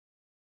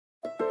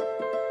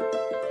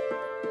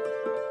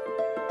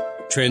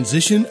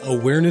Transition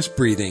Awareness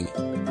Breathing.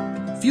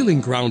 Feeling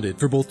grounded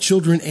for both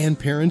children and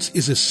parents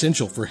is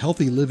essential for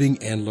healthy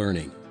living and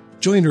learning.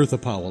 Join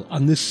Eartha Powell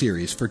on this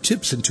series for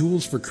tips and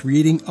tools for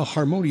creating a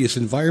harmonious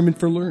environment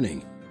for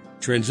learning.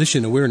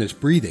 Transition Awareness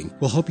Breathing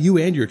will help you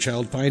and your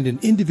child find an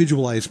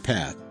individualized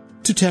path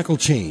to tackle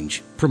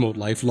change, promote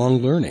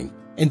lifelong learning,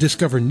 and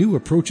discover new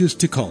approaches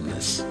to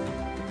calmness.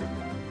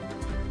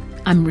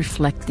 I'm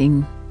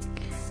reflecting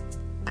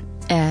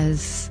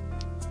as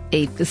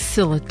a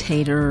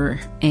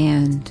facilitator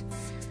and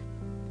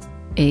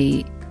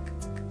a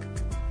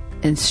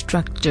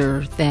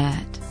instructor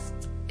that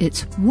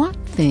it's one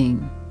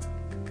thing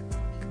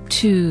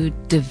to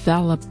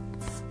develop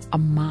a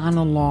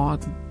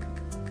monologue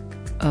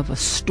of a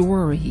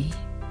story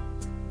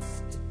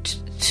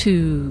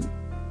to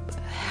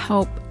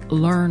help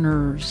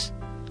learners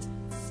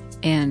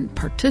and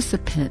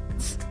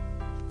participants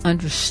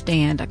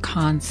understand a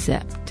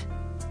concept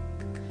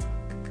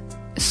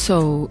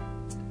so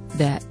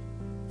that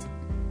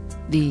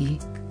the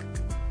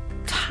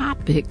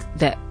topic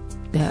that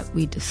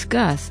we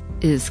discuss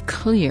is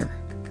clear.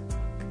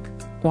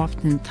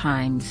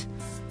 Oftentimes,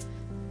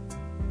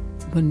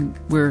 when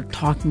we're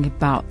talking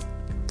about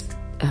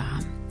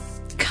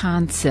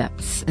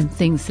concepts and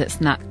things that's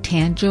not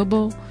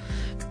tangible,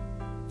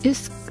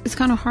 it's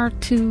kind of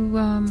hard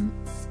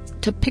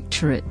to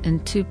picture it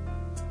and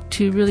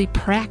to really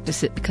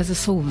practice it because it's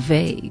so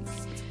vague.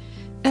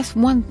 That's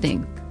one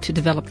thing, to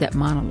develop that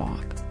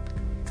monologue.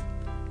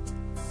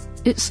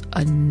 It's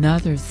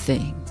another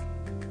thing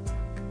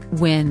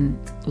when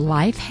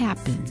life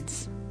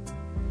happens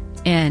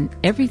and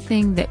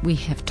everything that we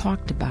have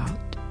talked about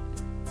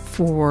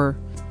for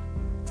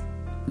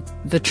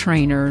the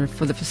trainer,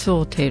 for the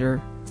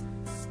facilitator,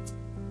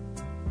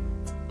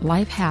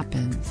 life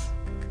happens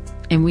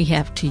and we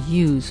have to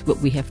use what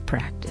we have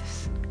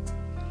practiced.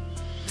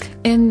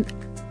 And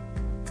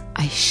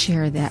I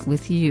share that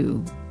with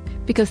you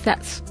because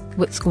that's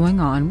what's going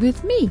on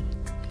with me.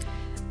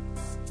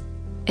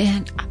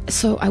 And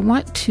so I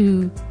want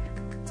to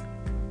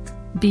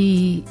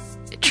be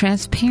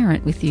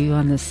transparent with you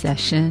on this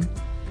session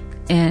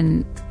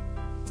and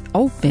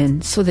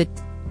open so that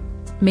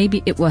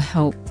maybe it will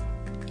help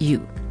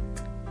you.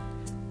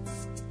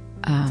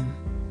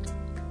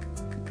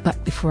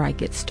 But before I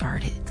get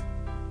started,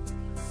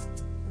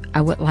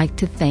 I would like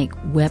to thank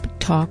Web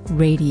Talk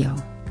Radio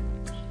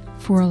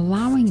for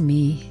allowing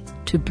me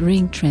to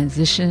bring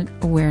Transition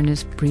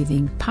Awareness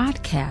Breathing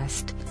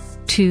podcast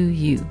to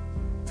you.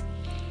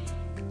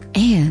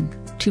 And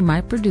to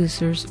my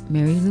producers,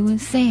 Mary Lou and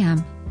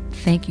Sam,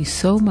 thank you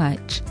so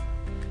much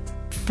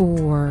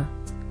for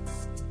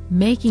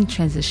making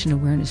Transition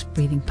Awareness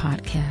Breathing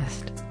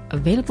podcast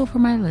available for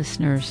my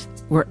listeners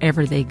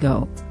wherever they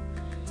go.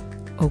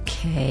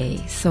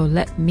 Okay, so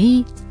let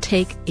me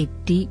take a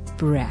deep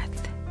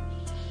breath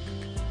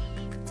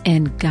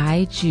and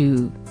guide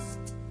you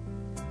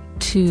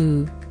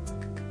to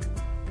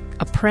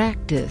a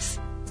practice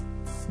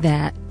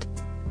that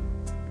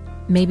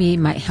maybe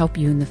might help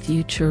you in the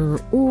future,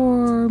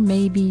 or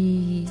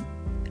maybe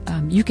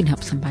you can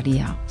help somebody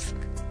else.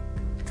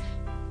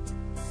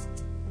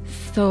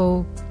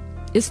 So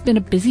it's been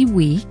a busy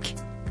week,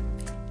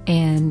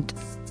 and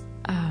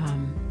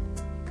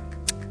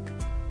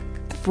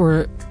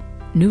for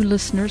new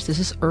listeners, this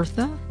is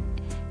Eartha,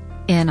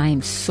 and I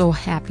am so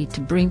happy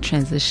to bring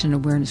Transition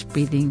Awareness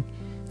Breathing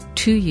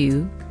to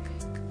you.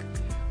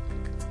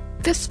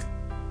 This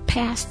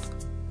past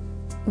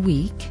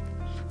week,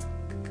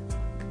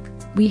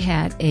 we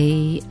had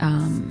a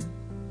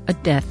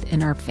death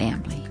in our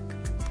family,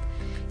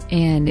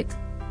 and it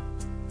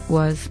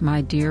was my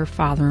dear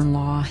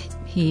father-in-law.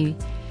 He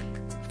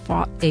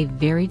fought a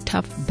very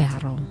tough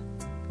battle,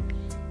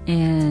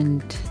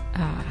 and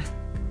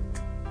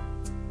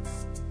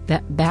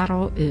that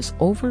battle is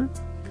over,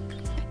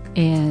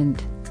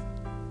 and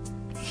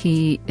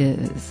he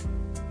is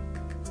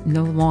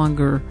no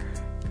longer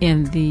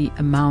in the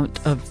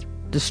amount of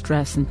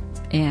distress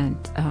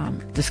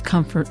and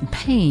discomfort and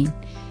pain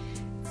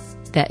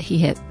that he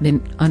had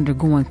been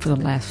undergoing for the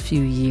last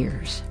few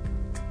years.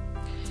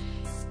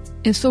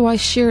 And so I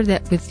share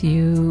that with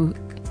you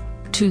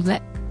to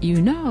let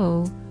you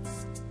know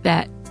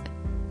that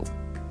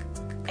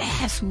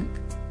as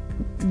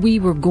we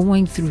were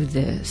going through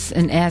this,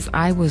 and as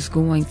I was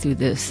going through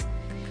this,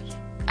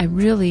 I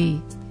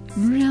really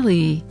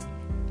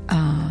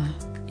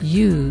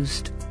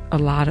used a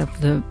lot of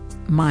the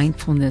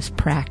mindfulness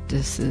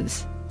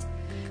practices,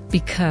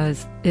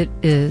 because it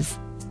is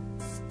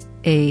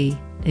a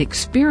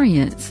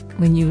experience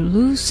when you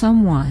lose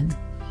someone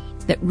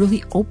that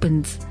really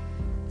opens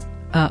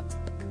up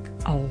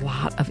a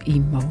lot of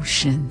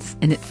emotions,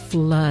 and it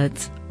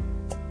floods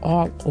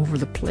all over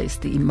the place,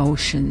 the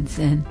emotions,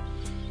 and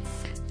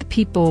the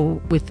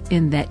people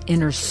within that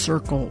inner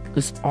circle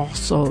is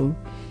also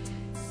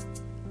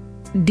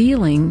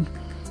dealing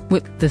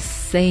with the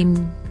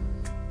same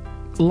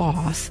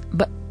loss,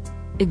 but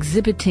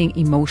exhibiting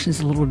emotions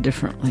a little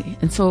differently.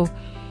 And so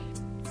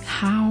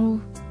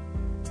how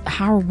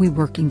are we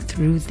working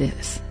through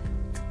this?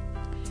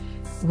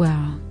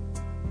 Well,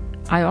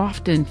 I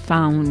often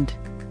found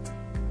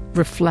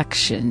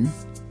reflection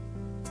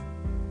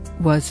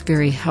was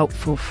very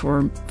helpful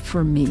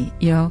for me.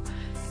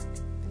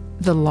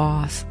 The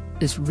loss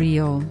is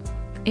real,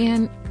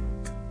 and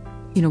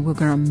we're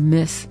going to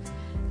miss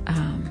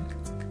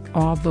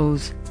all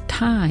those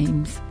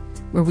times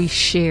where we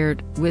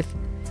shared with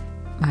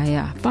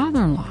my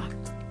father-in-law.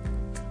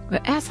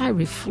 But as I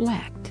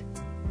reflect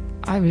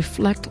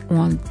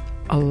on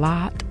a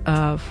lot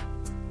of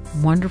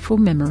wonderful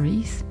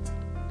memories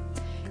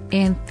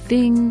and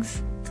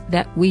things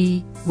that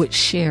we would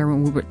share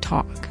when we would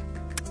talk.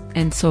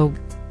 And so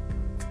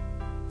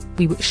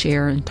we would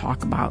share and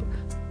talk about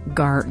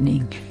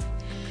gardening.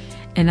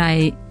 And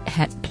I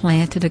had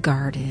planted a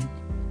garden.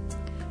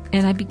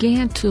 And I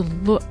began to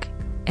look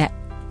at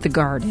the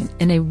garden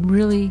in a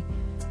really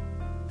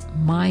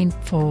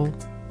mindful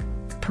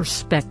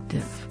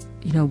perspective.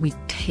 We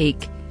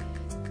take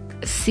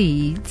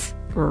seeds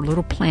or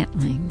little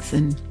plantlings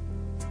and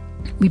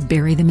we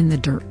bury them in the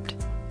dirt.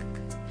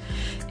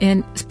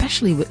 And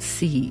especially with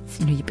seeds,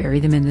 you bury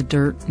them in the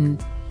dirt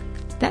and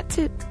that's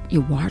it.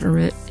 You water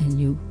it and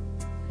you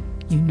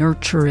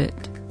nurture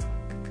it.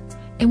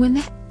 And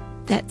when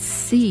that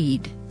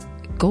seed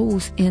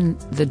goes in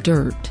the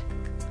dirt,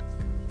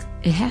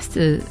 it has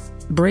to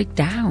break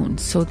down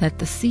so that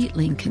the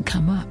seedling can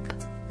come up.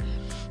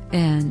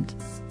 And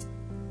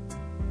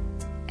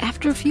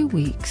after a few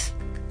weeks,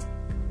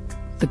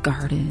 the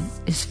garden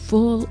is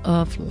full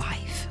of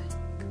life.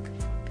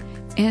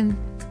 And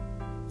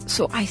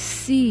so I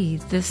see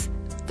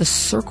the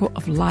circle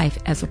of life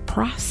as a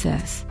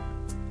process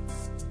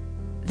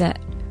that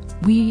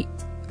we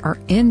are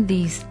in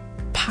these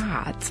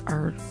pods,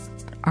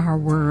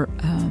 our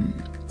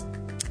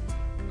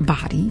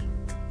body,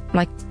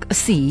 like a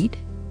seed.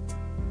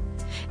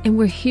 And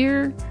we're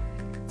here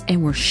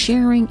and we're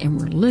sharing and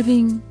we're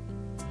living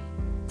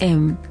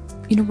and,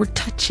 we're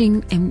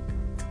touching and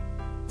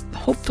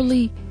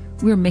hopefully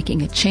we're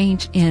making a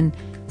change in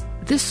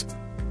this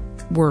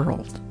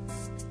world.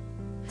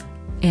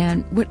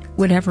 And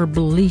whatever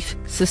belief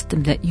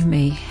system that you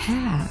may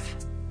have,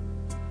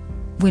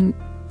 when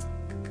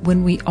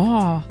we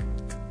all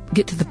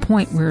get to the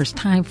point where it's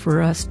time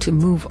for us to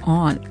move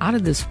on out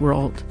of this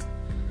world,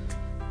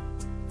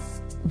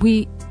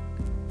 we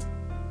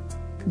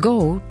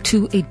go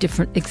to a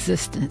different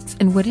existence.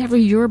 And whatever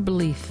your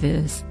belief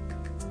is,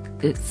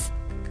 it's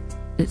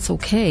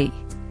okay.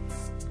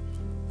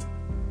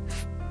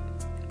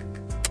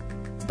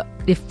 But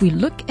if we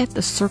look at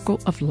the circle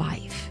of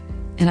life,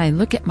 and I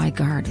look at my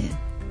garden,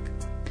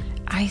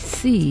 I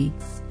see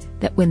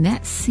that when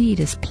that seed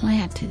is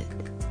planted,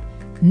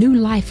 new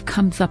life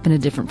comes up in a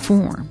different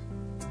form.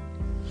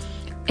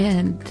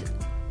 And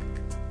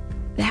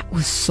that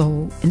was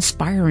so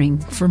inspiring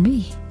for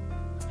me.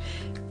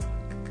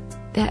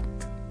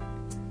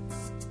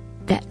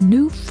 That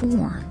new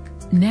form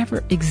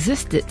never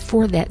existed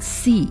for that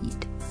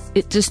seed.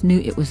 It just knew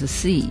it was a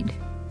seed.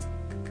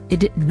 It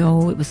didn't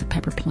know it was a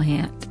pepper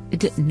plant. It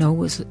didn't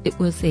know it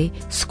was a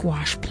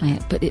squash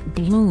plant, but it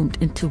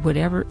bloomed into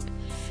whatever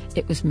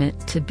it was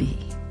meant to be.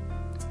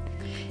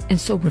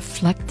 And so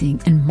reflecting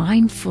and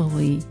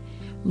mindfully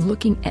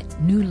looking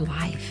at new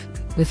life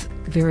was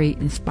very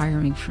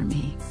inspiring for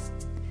me.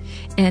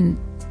 And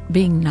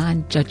being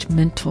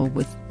non-judgmental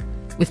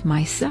with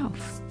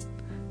myself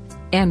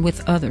and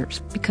with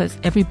others, because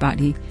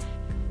everybody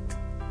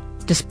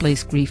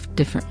displays grief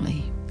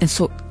differently. And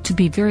so to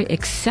be very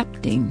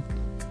accepting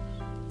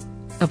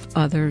of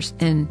others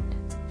and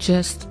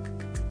just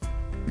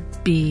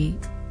be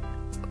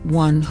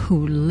one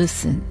who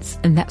listens.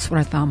 And that's what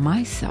I found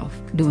myself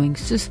doing,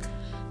 just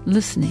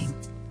listening.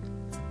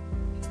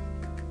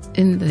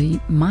 In the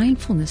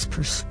mindfulness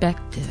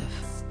perspective,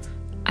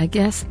 I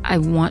guess I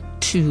want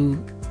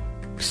to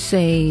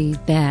say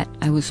that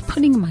I was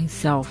putting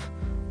myself,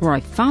 or I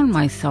found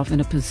myself in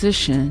a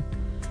position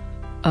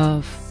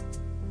of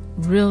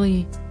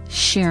really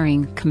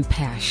sharing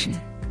compassion.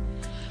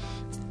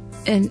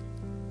 And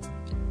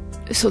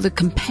so the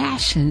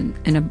compassion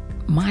in a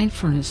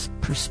mindfulness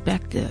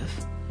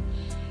perspective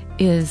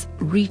is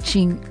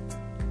reaching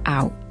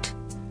out,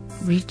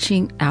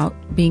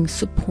 being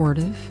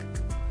supportive,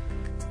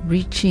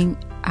 reaching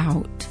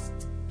out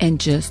and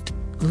just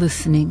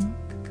listening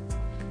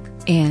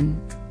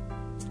and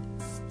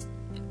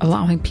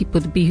allowing people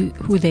to be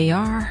who they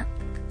are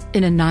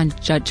in a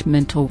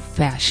non-judgmental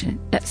fashion.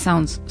 That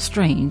sounds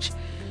strange.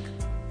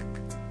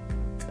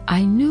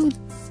 I knew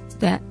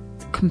that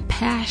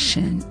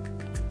compassion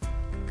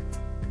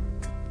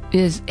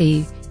is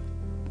a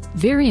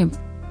very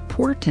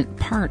important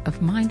part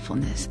of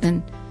mindfulness.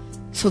 And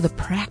so the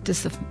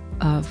practice of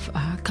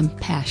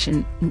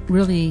compassion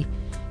really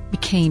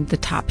became the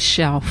top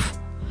shelf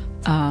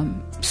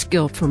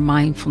skill for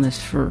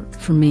mindfulness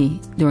for me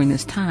during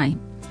this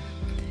time.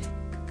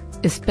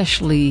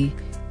 Especially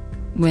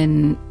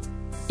when,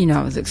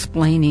 I was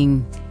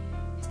explaining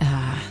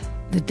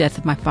the death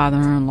of my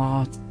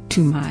father-in-law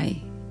to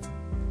my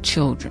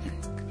children.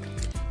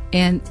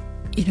 And,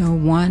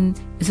 one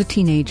is a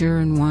teenager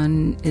and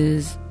one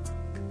is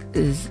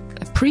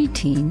a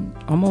preteen,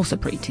 almost a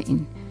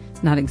preteen,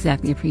 not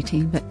exactly a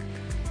preteen,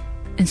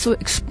 and so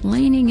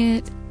explaining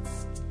it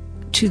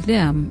to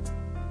them,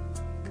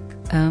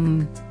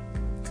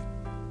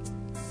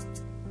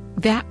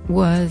 that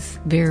was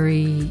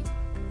very,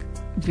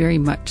 very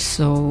much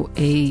so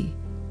a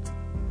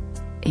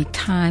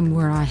time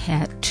where I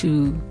had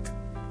to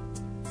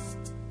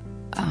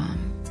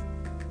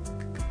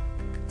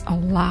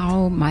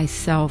allow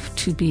myself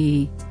to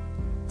be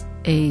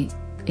a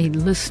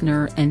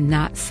listener and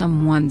not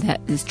someone that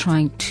is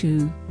trying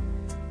to,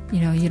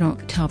 you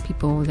don't tell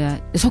people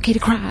that it's okay to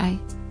cry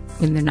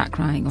when they're not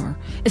crying, or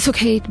it's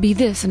okay to be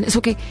this, and it's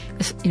okay,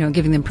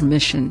 giving them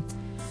permission.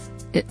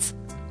 It's,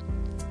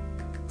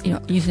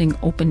 using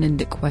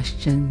open-ended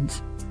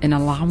questions and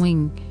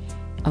allowing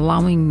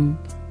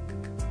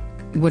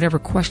whatever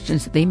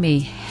questions they may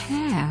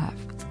have,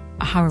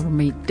 however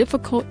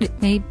difficult it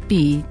may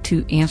be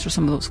to answer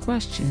some of those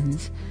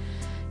questions.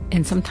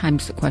 And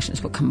sometimes the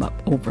questions would come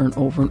up over and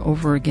over and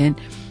over again.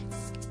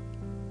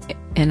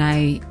 And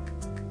I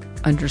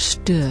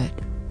understood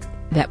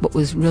that what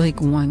was really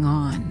going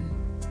on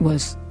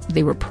was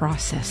they were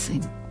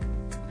processing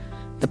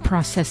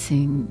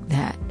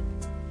that,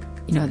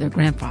 their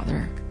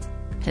grandfather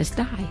has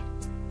died.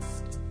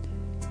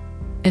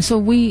 And so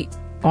we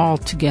all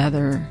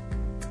together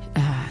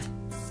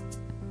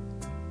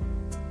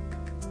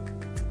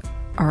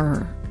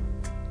are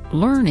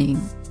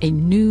learning a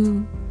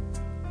new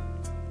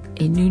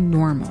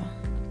normal,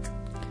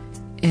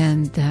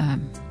 and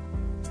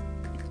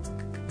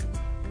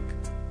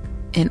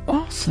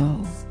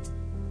also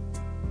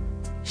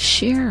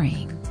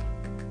sharing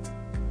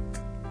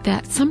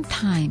that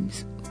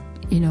sometimes,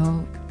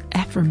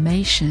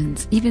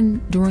 affirmations, even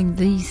during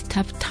these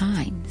tough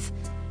times,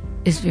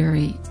 is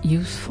very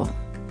useful.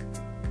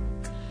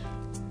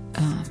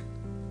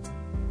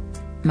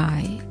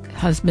 My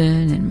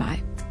husband and my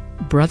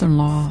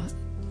brother-in-law,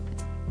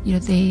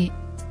 they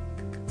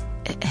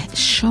had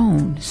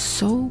shown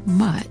so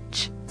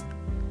much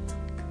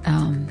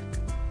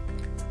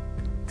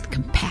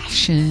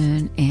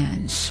compassion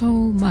and so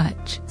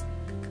much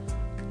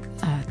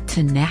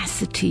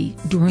tenacity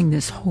during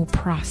this whole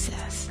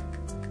process.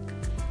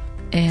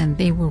 And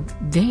they were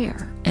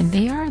there, and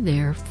they are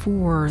there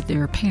for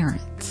their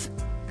parents.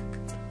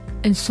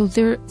 And so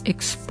their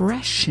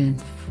expression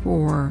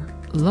for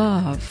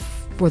love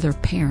for their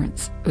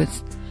parents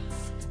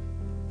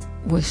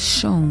was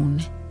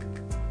shown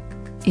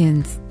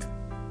in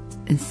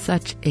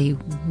such a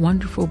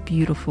wonderful,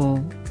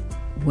 beautiful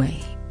way.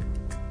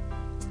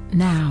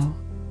 Now,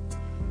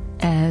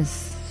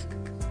 as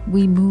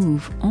we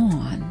move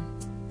on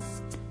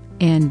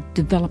and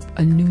develop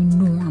a new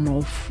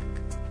normal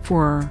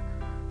for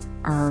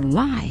our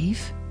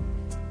life,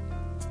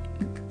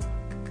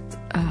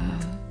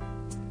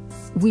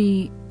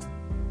 we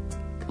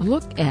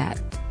look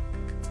at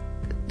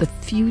the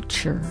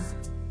future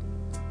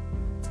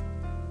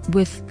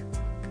with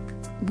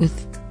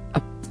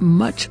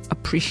much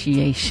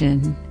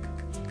appreciation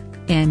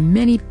and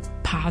many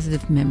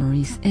positive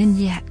memories, and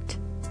yet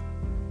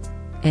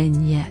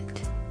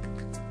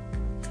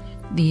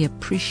the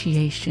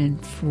appreciation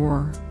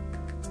for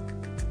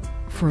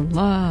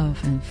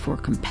love and for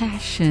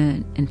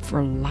compassion and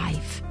for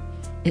life,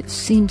 it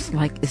seems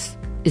like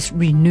it's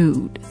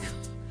renewed.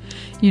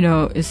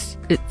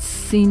 It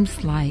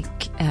seems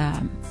like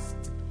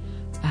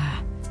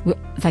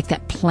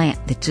that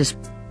plant that just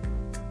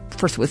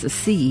first was a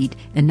seed,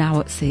 and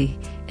now it's a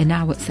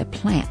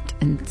plant.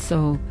 And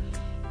so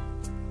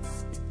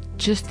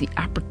just the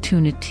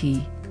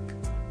opportunity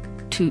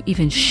to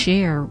even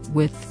share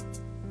with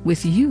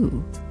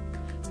you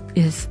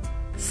is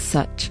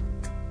such,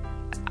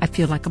 I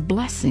feel like, a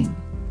blessing.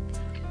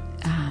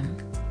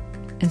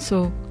 And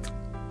so,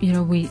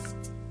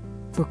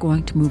 we're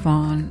going to move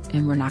on,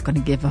 and we're not going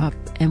to give up,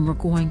 and we're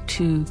going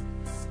to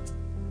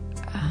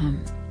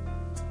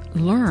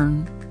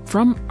learn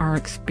from our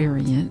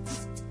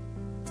experience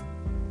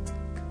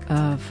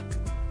of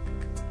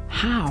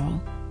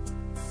how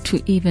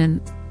to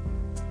even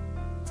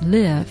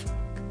live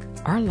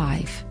our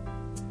life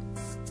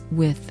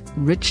with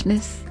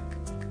richness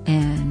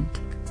and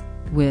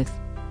with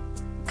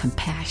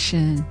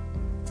compassion,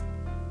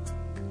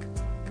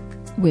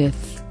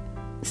 with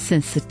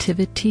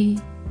sensitivity,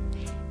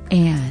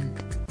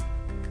 and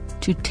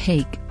to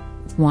take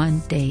one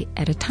day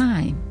at a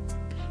time,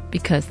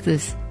 because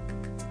this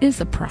is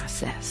a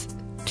process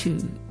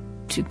to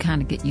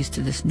kind of get used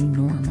to this new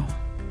normal.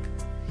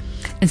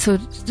 And so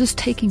just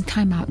taking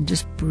time out and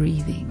just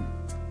breathing,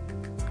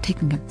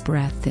 taking a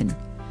breath and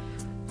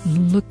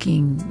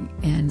looking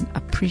and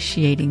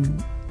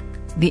appreciating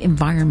the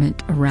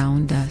environment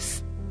around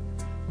us,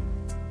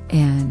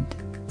 and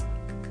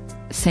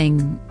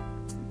saying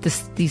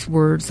these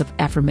words of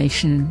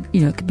affirmation.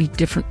 It could be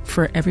different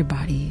for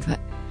everybody, but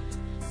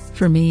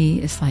for me,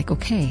 it's like,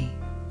 okay,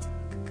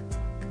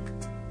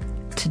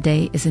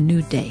 today is a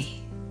new day,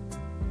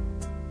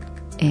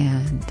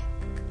 and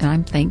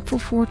I'm thankful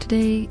for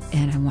today,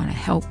 and I want to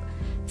help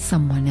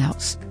someone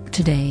else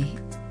today.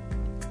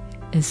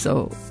 And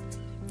so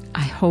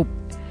I hope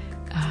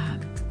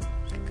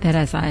that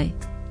as I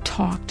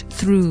talked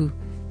through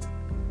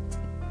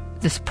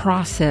this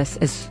process,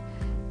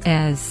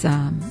 as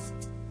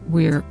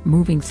we're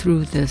moving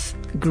through this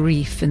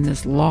grief and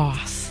this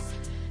loss,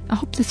 I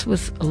hope this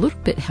was a little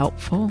bit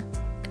helpful.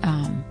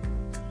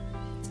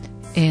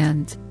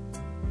 And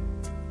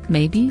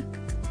maybe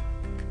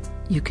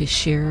you could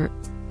share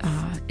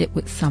it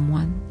with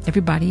someone.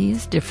 Everybody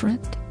is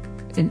different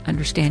in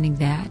understanding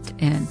that,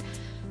 and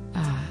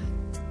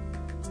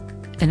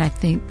I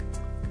think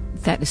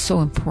that is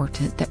so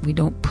important, that we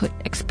don't put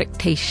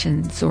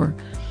expectations or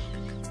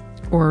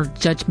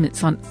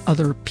judgments on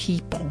other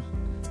people,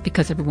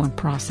 because everyone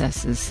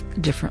processes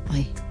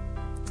differently.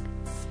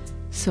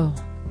 So,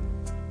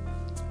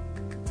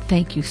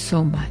 thank you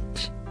so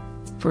much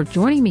for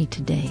joining me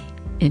today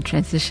in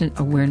Transition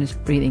Awareness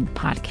Breathing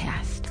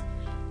Podcast.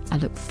 I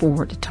look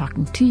forward to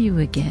talking to you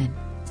again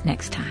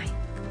next time.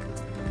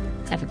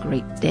 Have a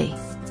great day.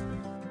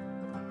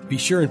 Be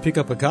sure and pick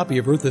up a copy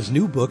of Eartha's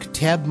new book,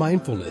 Tab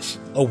Mindfulness,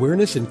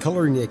 Awareness and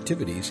Coloring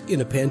Activities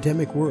in a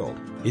Pandemic World.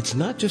 It's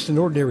not just an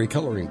ordinary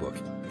coloring book.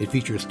 It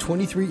features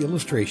 23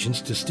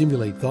 illustrations to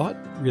stimulate thought,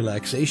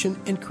 relaxation,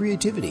 and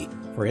creativity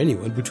for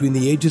anyone between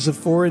the ages of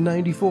 4 and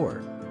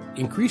 94.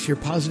 Increase your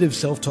positive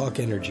self-talk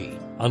energy,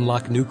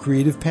 unlock new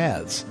creative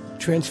paths,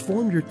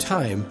 transform your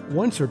time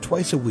once or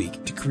twice a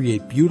week to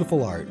create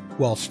beautiful art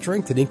while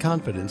strengthening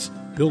confidence,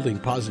 building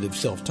positive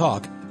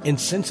self-talk, and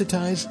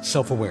sensitize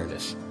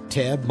self-awareness.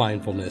 Tab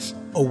Mindfulness,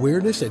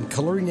 Awareness and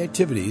Coloring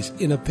Activities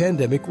in a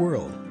Pandemic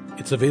World.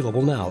 It's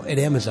available now at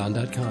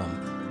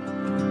Amazon.com.